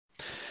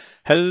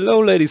Hello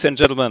ladies and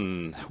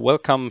gentlemen,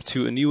 welcome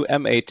to a new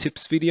MA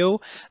tips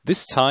video.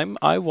 This time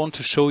I want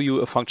to show you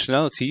a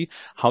functionality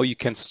how you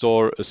can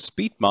store a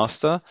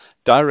Speedmaster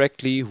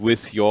directly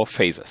with your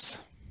phasers.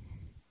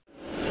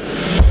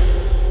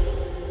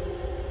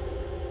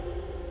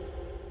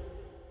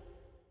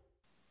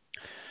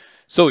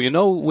 So,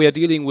 we are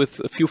dealing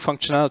with a few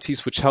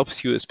functionalities which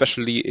helps you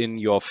especially in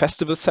your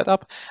festival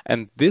setup.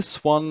 And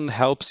this one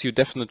helps you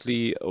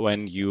definitely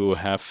when you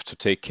have to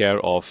take care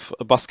of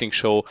a busking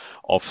show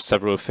of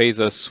several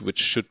phasers, which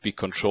should be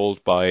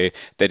controlled by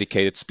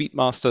dedicated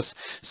Speedmasters.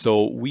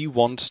 So we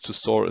want to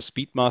store a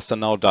Speedmaster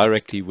now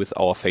directly with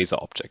our phaser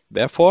object.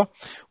 Therefore,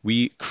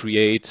 we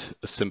create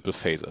a simple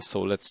phaser. So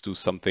let's do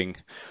something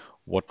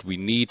what we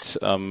need.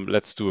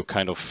 Let's do a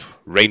kind of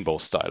rainbow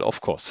style,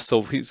 of course. So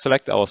we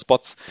select our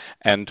spots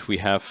and we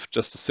have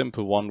just a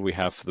simple one. We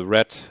have the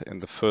red in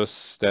the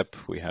first step,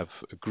 we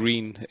have a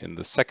green in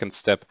the second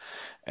step,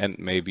 and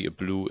maybe a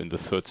blue in the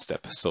third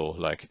step. So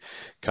like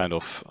kind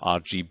of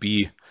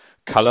RGB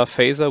color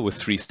phaser with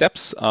 3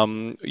 steps.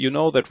 You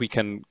know that we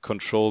can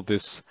control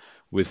this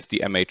with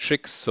the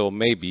MA3, so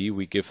maybe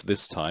we give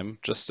this time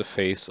just a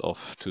phase of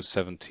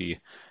 270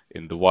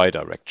 in the Y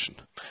direction.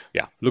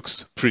 Yeah,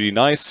 looks pretty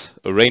nice,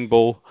 a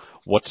rainbow.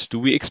 What do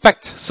we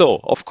expect? So,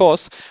 of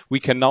course, we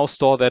can now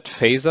store that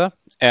phaser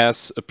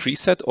as a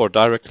preset or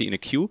directly in a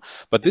queue,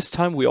 but this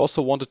time we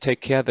also want to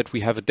take care that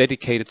we have a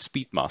dedicated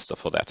Speedmaster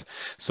for that.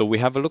 So we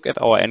have a look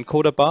at our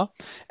encoder bar,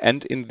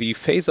 and in the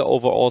phaser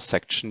overall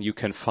section you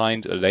can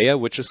find a layer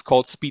which is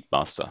called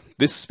Speedmaster.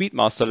 This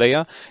Speedmaster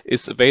layer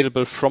is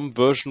available from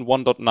version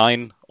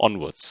 1.9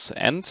 onwards,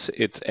 and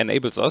it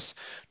enables us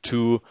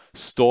to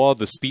store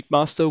the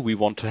Speedmaster we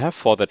want to have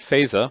for that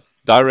phaser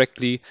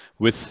directly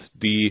with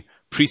the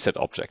preset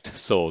object.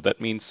 So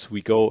that means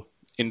we go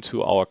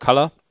into our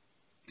color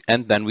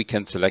and then we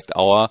can select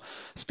our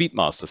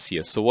Speedmasters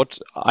here. So what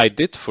I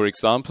did, for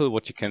example,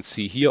 what you can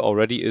see here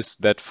already is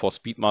that for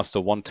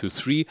Speedmaster 1, 2,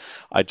 3,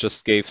 I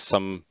just gave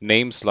some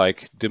names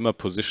like dimmer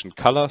position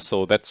color.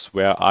 So that's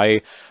where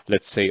I,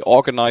 let's say,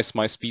 organize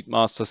my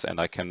Speedmasters and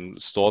I can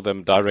store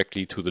them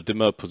directly to the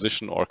dimmer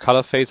position or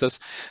color phasers.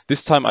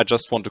 This time I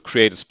just want to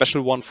create a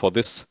special one for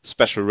this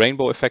special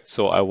rainbow effect.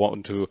 So I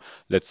want to,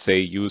 let's say,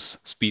 use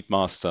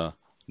Speedmaster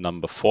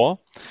number 4.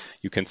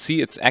 You can see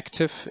it's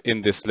active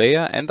in this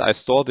layer, and I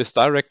store this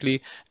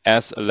directly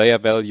as a layer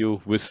value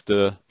with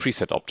the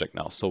preset object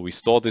now. So we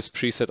store this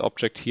preset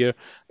object here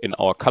in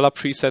our color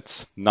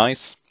presets.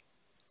 Nice.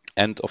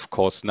 And of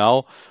course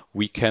now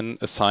we can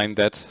assign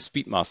that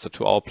Speedmaster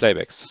to our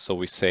playbacks. So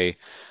we say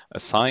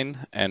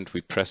assign and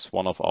we press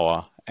one of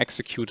our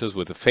executors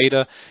with a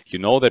fader. You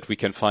know that we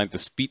can find the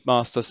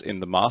Speedmasters in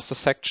the master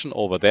section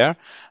over there,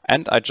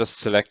 and I just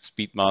select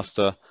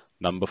Speedmaster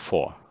number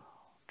 4.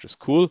 Which is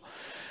cool.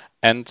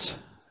 And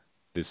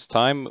this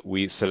time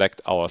we select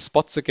our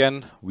spots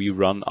again, we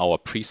run our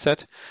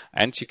preset,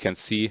 and you can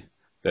see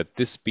that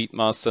this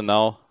Speedmaster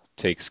now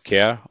takes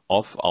care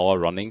of our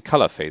running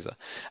color phaser.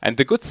 And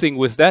the good thing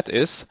with that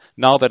is,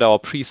 now that our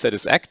preset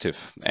is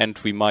active and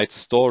we might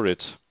store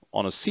it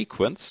on a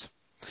sequence,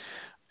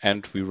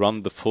 and we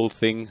run the full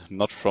thing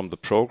not from the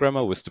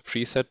programmer with the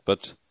preset,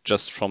 but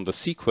just from the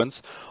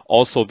sequence,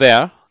 also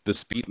there, the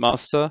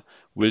Speedmaster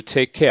will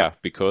take care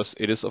because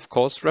it is of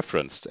course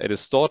referenced. It is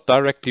stored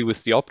directly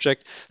with the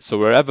object. So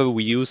wherever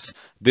we use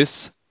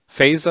this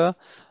phaser,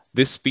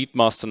 this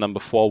Speedmaster number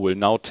 4 will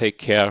now take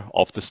care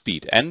of the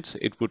speed, and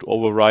it would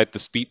override the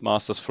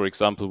Speedmasters, for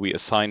example, we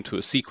assign to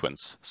a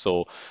sequence.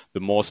 So the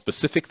more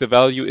specific the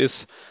value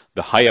is,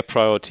 the higher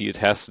priority it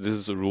has. This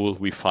is a rule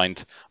we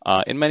find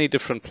in many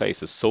different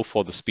places. So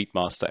for the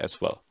Speedmaster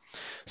as well.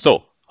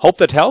 So hope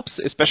that helps,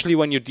 especially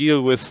when you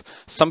deal with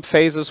some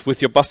phases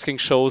with your busking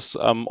shows,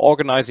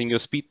 organizing your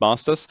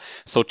Speedmasters.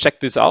 So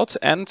check this out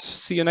and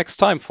see you next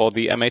time for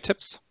the MA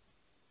tips.